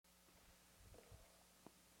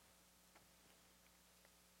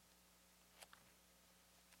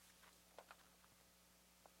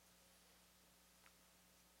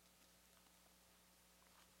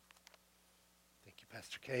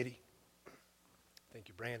Pastor Katie. Thank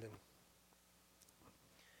you, Brandon.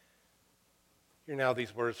 Hear now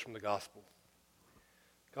these words from the Gospel.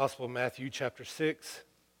 Gospel of Matthew chapter 6,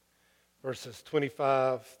 verses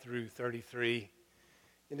 25 through 33.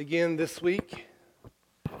 And again this week,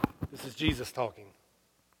 this is Jesus talking.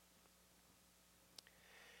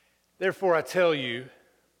 Therefore I tell you,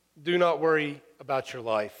 do not worry about your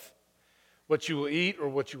life, what you will eat or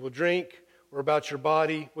what you will drink, or about your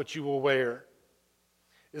body, what you will wear.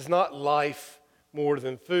 Is not life more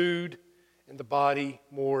than food, and the body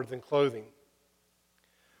more than clothing?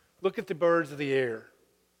 Look at the birds of the air.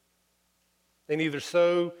 They neither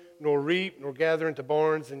sow nor reap nor gather into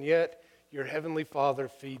barns, and yet your heavenly Father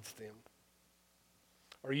feeds them.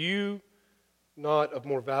 Are you not of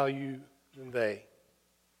more value than they?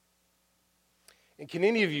 And can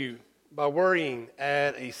any of you, by worrying,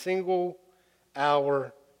 add a single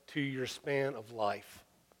hour to your span of life?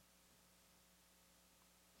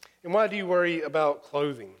 And why do you worry about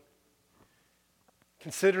clothing?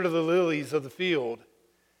 Consider the lilies of the field,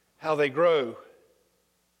 how they grow.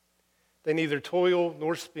 They neither toil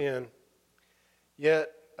nor spin.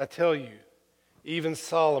 Yet I tell you, even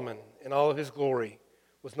Solomon in all of his glory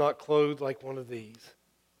was not clothed like one of these.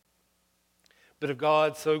 But if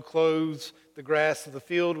God so clothes the grass of the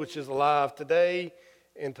field, which is alive today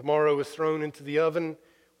and tomorrow is thrown into the oven,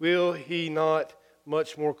 will he not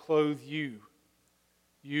much more clothe you,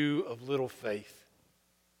 you of little faith?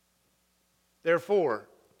 Therefore,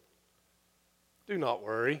 do not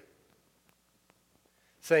worry,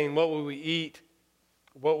 saying, what will we eat,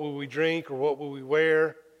 what will we drink, or what will we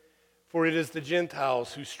wear? For it is the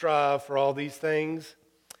Gentiles who strive for all these things.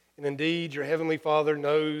 And indeed, your heavenly Father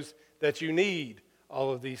knows that you need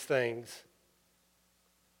all of these things.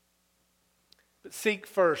 But seek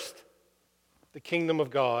first the kingdom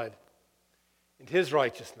of God and his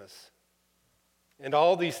righteousness, and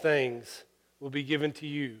all these things will be given to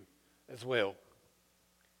you as well.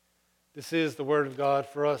 This is the word of God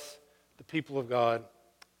for us, the people of God.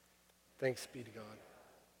 Thanks be to God.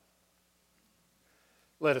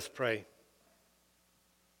 Let us pray.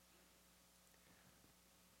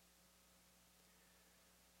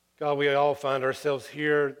 God, we all find ourselves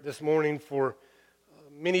here this morning for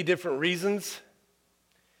many different reasons.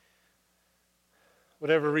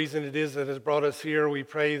 Whatever reason it is that has brought us here, we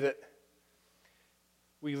pray that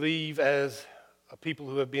we leave as a people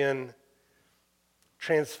who have been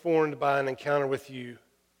transformed by an encounter with you.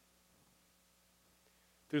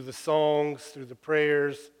 Through the songs, through the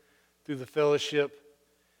prayers, through the fellowship,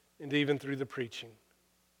 and even through the preaching.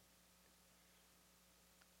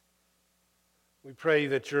 We pray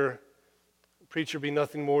that your preacher be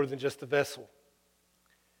nothing more than just a vessel,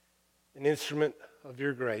 an instrument of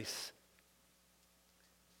your grace.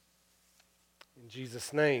 In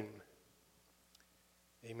Jesus' name,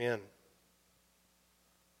 amen.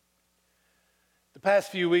 The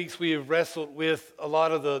past few weeks we have wrestled with a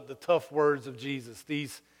lot of the tough words of Jesus,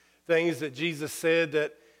 these things that Jesus said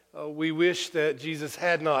that we wish that Jesus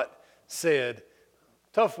had not said.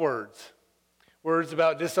 Tough words. Words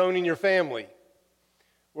about disowning your family.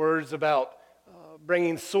 Words about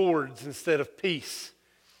bringing swords instead of peace.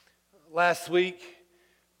 Last week,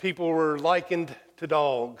 people were likened to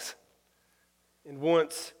dogs. And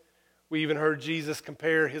once we even heard Jesus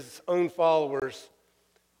compare his own followers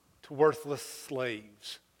to worthless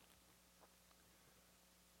slaves.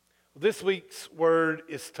 Well, this week's word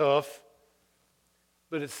is tough,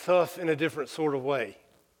 but it's tough in a different sort of way.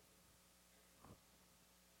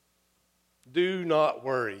 Do not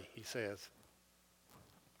worry, he says.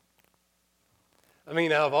 I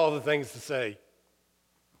mean, out of all the things to say,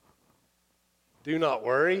 do not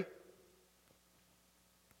worry.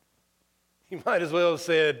 He might as well have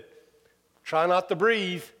said, try not to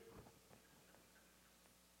breathe.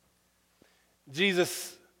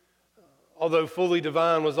 Jesus, although fully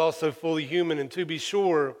divine, was also fully human, and to be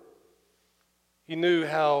sure, he knew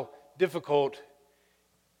how difficult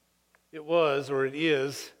it was, or it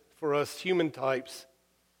is, for us human types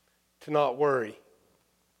to not worry.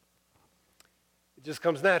 It just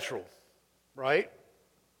comes natural, right?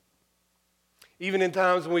 Even in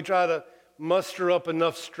times when we try to muster up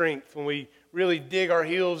enough strength, when we really dig our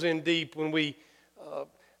heels in deep, when we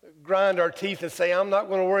grind our teeth and say, I'm not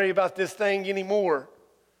going to worry about this thing anymore.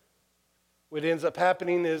 What ends up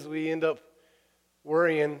happening is we end up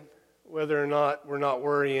worrying whether or not we're not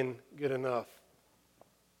worrying good enough.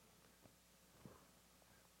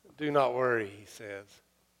 Do not worry, he says.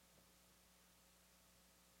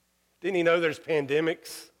 Didn't he know there's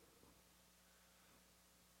pandemics,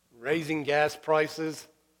 raising gas prices,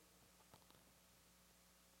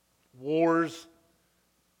 wars,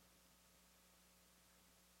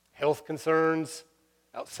 health concerns,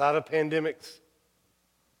 outside of pandemics.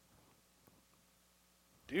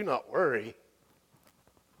 Do not worry.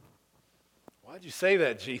 Why'd you say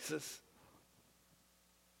that, Jesus?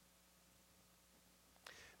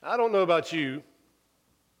 I don't know about you,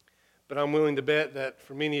 but I'm willing to bet that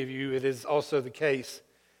for many of you it is also the case.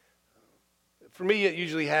 For me, it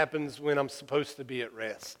usually happens when I'm supposed to be at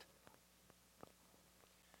rest.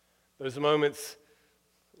 Those moments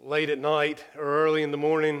late at night or early in the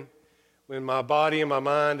morning when my body and my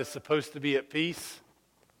mind is supposed to be at peace,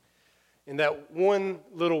 and that one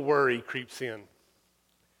little worry creeps in.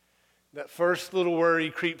 That first little worry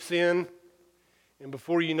creeps in, and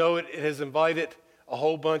before you know it, it has invited a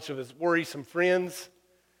whole bunch of his worrisome friends,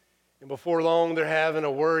 and before long, they're having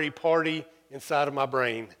a worry party inside of my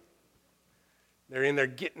brain. They're in there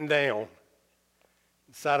getting down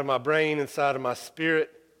inside of my brain, inside of my spirit,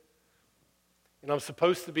 and I'm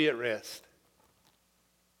supposed to be at rest.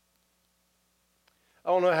 I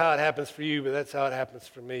don't know how it happens for you, but that's how it happens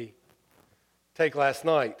for me. Take last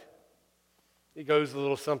night. It goes a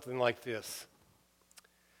little something like this.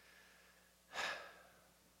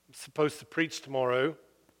 I'm supposed to preach tomorrow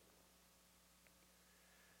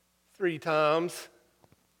 3 times.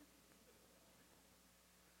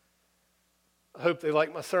 I hope they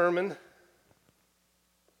like my sermon.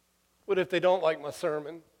 What if they don't like my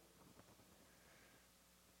sermon?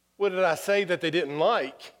 What did I say that they didn't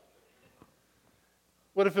like?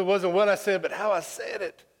 What if it wasn't what I said, but how I said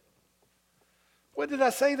it? What did I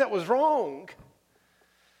say that was wrong?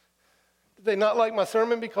 Did they not like my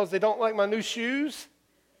sermon because they don't like my new shoes?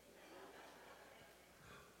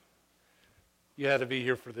 You had to be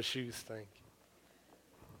here for the shoes thing.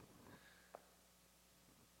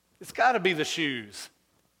 It's got to be the shoes.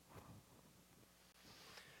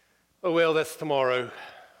 Oh, well, that's tomorrow.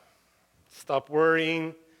 Stop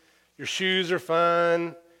worrying. Your shoes are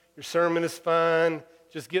fine. Your sermon is fine.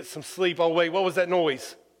 Just get some sleep. Oh, wait, what was that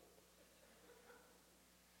noise?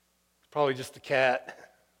 It's probably just a cat.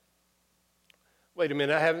 Wait a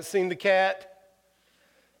minute, I haven't seen the cat.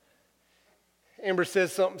 Amber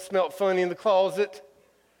says something smelled funny in the closet.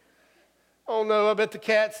 Oh, no, I bet the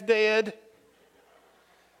cat's dead.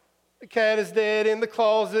 The cat is dead in the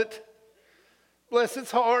closet. Bless its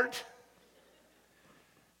heart.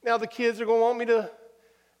 Now the kids are going to want me to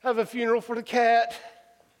have a funeral for the cat.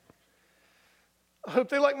 I hope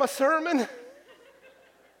they like my sermon. I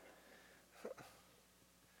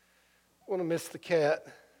want to miss the cat.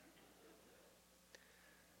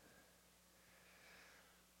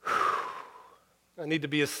 I need to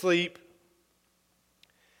be asleep.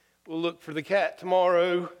 We'll look for the cat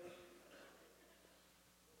tomorrow.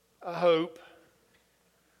 I hope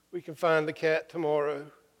we can find the cat tomorrow.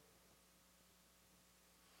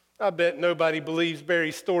 I bet nobody believes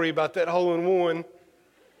Barry's story about that hole-in-one.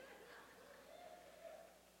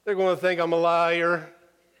 They're going to think I'm a liar.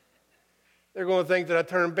 They're going to think that I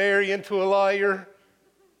turned Barry into a liar.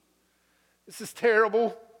 This is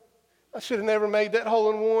terrible. I should have never made that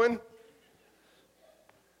hole-in-one.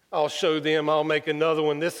 I'll show them. I'll make another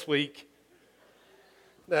one this week.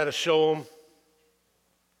 That'll show them.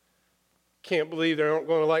 Can't believe they aren't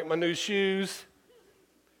going to like my new shoes.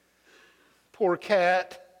 Poor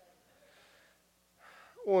cat.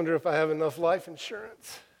 Wonder if I have enough life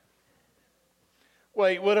insurance.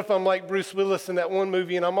 Wait, what if I'm like Bruce Willis in that one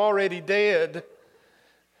movie and I'm already dead?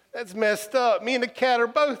 That's messed up. Me and the cat are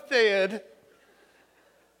both dead.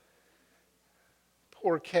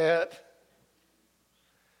 Poor cat.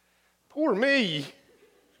 Poor me.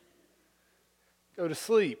 Go to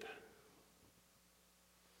sleep.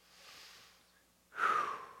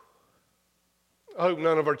 I hope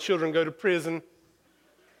none of our children go to prison.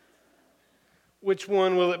 Which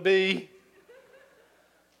one will it be?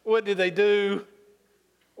 What did they do?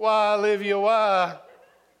 Why, Olivia, why?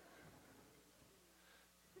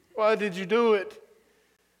 Why did you do it?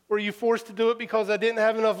 Were you forced to do it because I didn't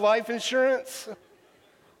have enough life insurance?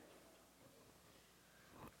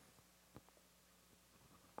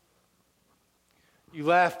 You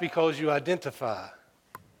laugh because you identify.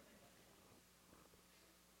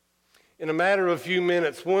 In a matter of a few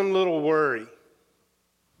minutes, one little worry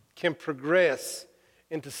can progress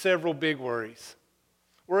into several big worries.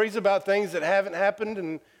 Worries about things that haven't happened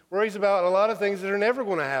and worries about a lot of things that are never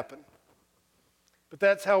going to happen. But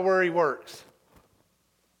that's how worry works.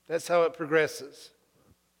 That's how it progresses.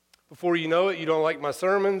 Before you know it, you don't like my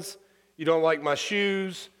sermons, you don't like my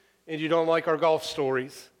shoes, and you don't like our golf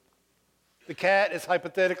stories. The cat is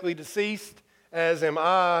hypothetically deceased, as am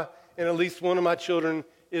I, and at least one of my children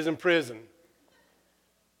is in prison.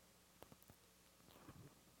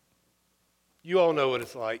 You all know what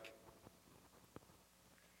it's like.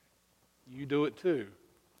 you do it too.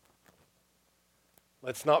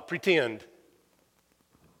 Let's not pretend.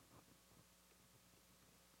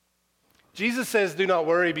 Jesus says, do not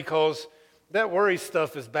worry, because that worry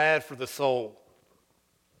stuff is bad for the soul.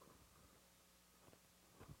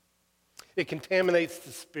 It contaminates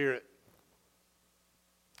the spirit.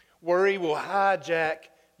 Worry will hijack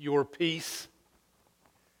your peace.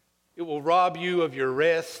 It will rob you of your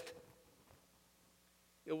rest.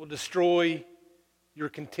 It will destroy your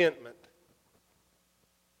contentment.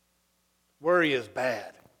 Worry is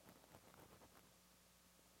bad.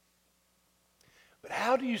 But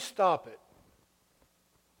how do you stop it?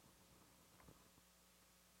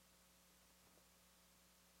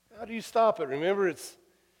 How do you stop it? Remember, it's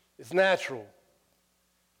natural,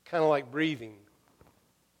 kind of like breathing.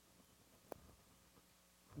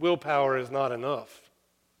 Willpower is not enough.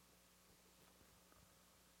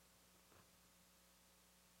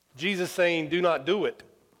 Jesus saying, do not do it.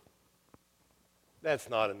 That's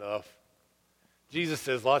not enough. Jesus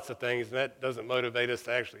says lots of things, and that doesn't motivate us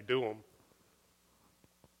to actually do them.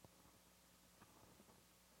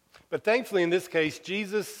 But thankfully, in this case,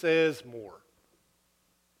 Jesus says more.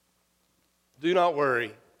 Do not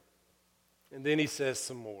worry. And then he says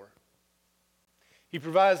some more. He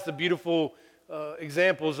provides the beautiful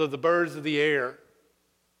examples of the birds of the air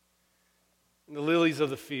and the lilies of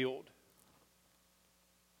the field.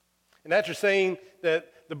 And after saying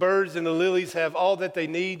that the birds and the lilies have all that they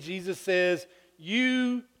need, Jesus says,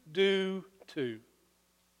 you do too.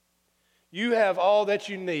 You have all that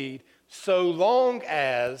you need, so long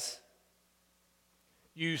as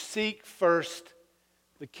you seek first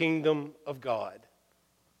the kingdom of God.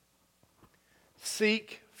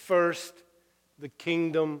 Seek first the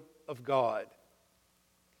kingdom of God.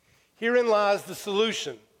 Herein lies the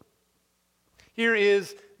solution. Here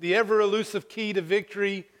is the ever-elusive key to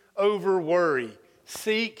victory over worry.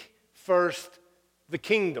 Seek first the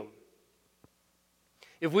kingdom.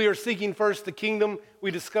 If we are seeking first the kingdom,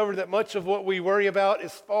 we discover that much of what we worry about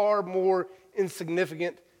is far more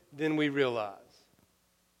insignificant than we realize.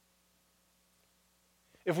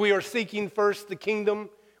 If we are seeking first the kingdom,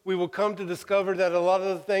 we will come to discover that a lot of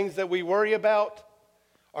the things that we worry about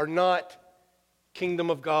are not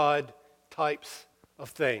kingdom of God types of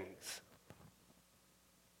things.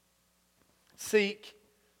 Seek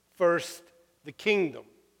first the kingdom,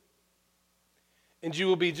 and you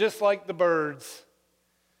will be just like the birds.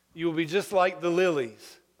 You will be just like the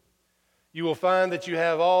lilies. You will find that you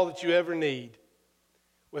have all that you ever need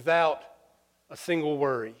without a single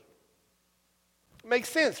worry. It makes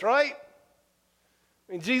sense, right?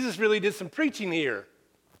 I mean, Jesus really did some preaching here.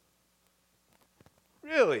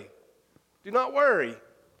 Really. Do not worry.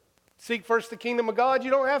 Seek first the kingdom of God.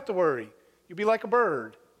 You don't have to worry. You'll be like a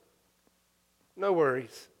bird. No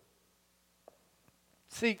worries.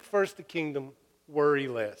 Seek first the kingdom, worry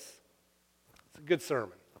less. It's a good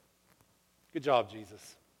sermon. Good job,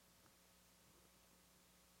 Jesus.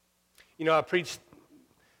 You know, I preached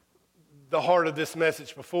the heart of this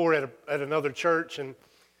message before at another church and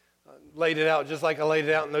laid it out just like I laid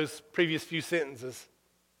it out in those previous few sentences.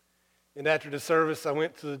 And after the service, I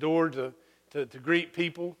went to the door to greet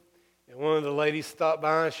people, and one of the ladies stopped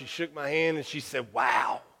by and she shook my hand and she said,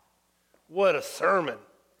 "Wow, what a sermon.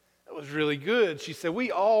 That was really good." She said,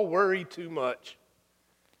 "We all worry too much."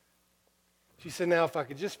 She said, "Now, if I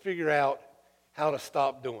could just figure out how to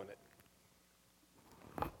stop doing it."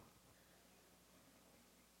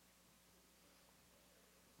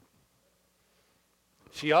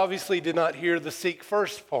 She obviously did not hear the seek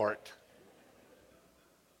first part,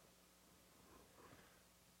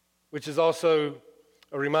 which is also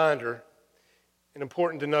a reminder and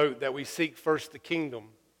important to note that we seek first the kingdom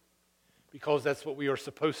because that's what we are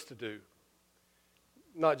supposed to do,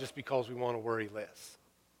 not just because we want to worry less.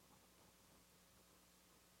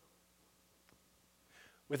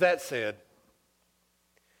 With that said,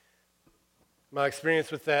 my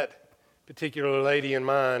experience with that particular lady in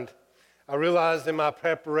mind, I realized in my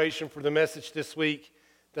preparation for the message this week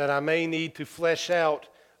that I may need to flesh out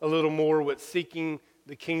a little more what seeking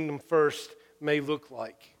the kingdom first may look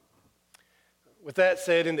like. With that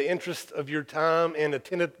said, in the interest of your time and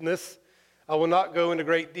attentiveness, I will not go into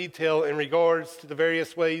great detail in regards to the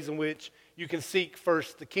various ways in which you can seek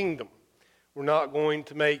first the kingdom. We're not going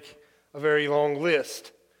to make a very long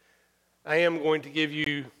list. I am going to give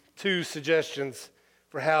you 2 suggestions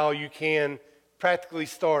for how you can practically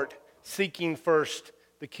start seeking first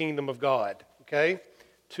the kingdom of God, okay?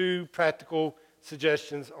 2 practical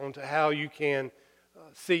suggestions on to how you can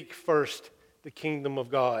seek first the kingdom of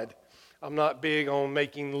God. I'm not big on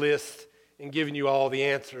making lists and giving you all the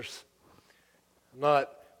answers. I'm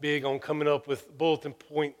not big on coming up with bulletin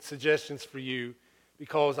point suggestions for you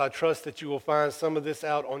because I trust that you will find some of this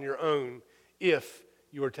out on your own if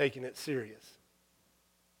you are taking it serious.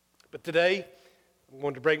 But today, I'm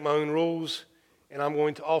going to break my own rules, and I'm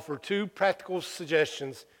going to offer 2 practical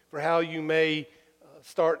suggestions for how you may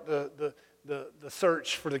start the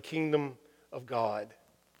search for the kingdom of God.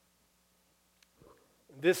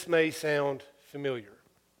 This may sound familiar.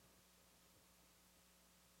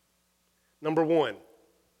 Number 1,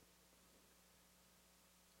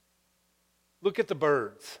 look at the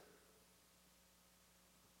birds.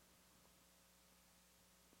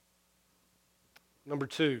 Number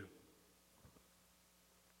 2,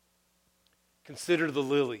 consider the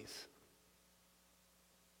lilies.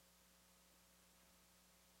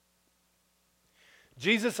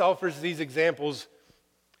 Jesus offers these examples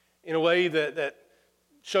in a way that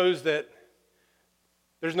shows that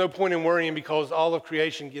there's no point in worrying because all of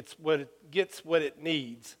creation gets what it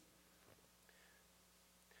needs.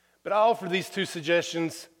 But I offer these 2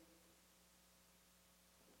 suggestions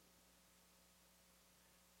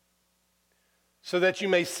so that you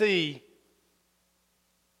may see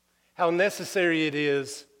how necessary it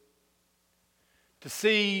is to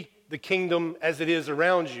see the kingdom as it is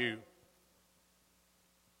around you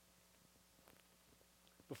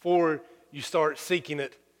before you start seeking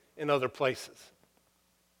it in other places.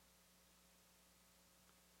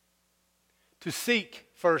 To seek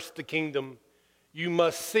first the kingdom, you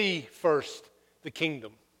must see first the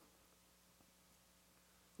kingdom.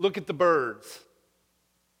 Look at the birds.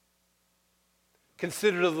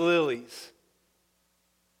 Consider the lilies.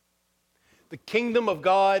 The kingdom of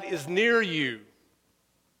God is near you.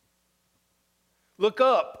 Look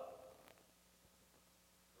up.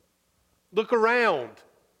 Look around.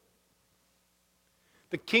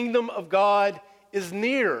 The kingdom of God is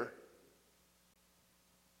near.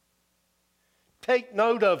 Take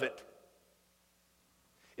note of it.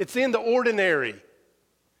 It's in the ordinary,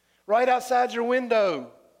 right outside your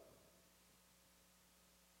window,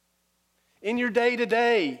 in your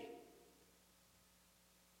day-to-day.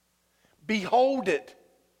 Behold it.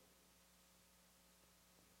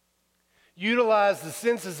 Utilize the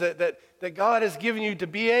senses that God has given you to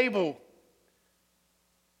be able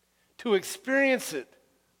to experience it.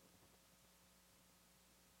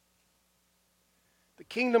 The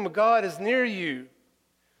kingdom of God is near you.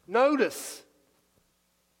 Notice.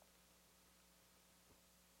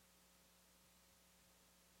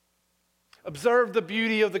 Observe the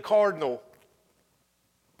beauty of the cardinal.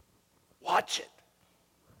 Watch it.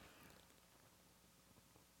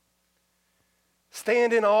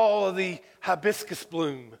 Stand in awe of the hibiscus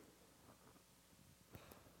bloom.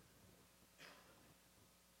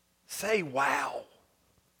 Say wow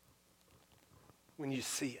when you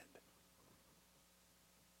see it.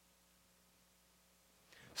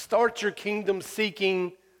 Start your kingdom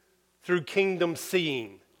seeking through kingdom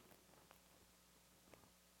seeing.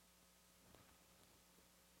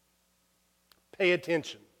 Pay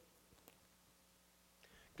attention.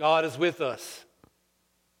 God is with us.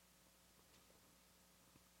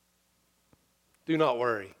 Do not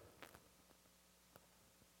worry.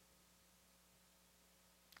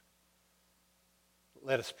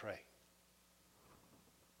 Let us pray.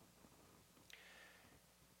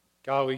 God, we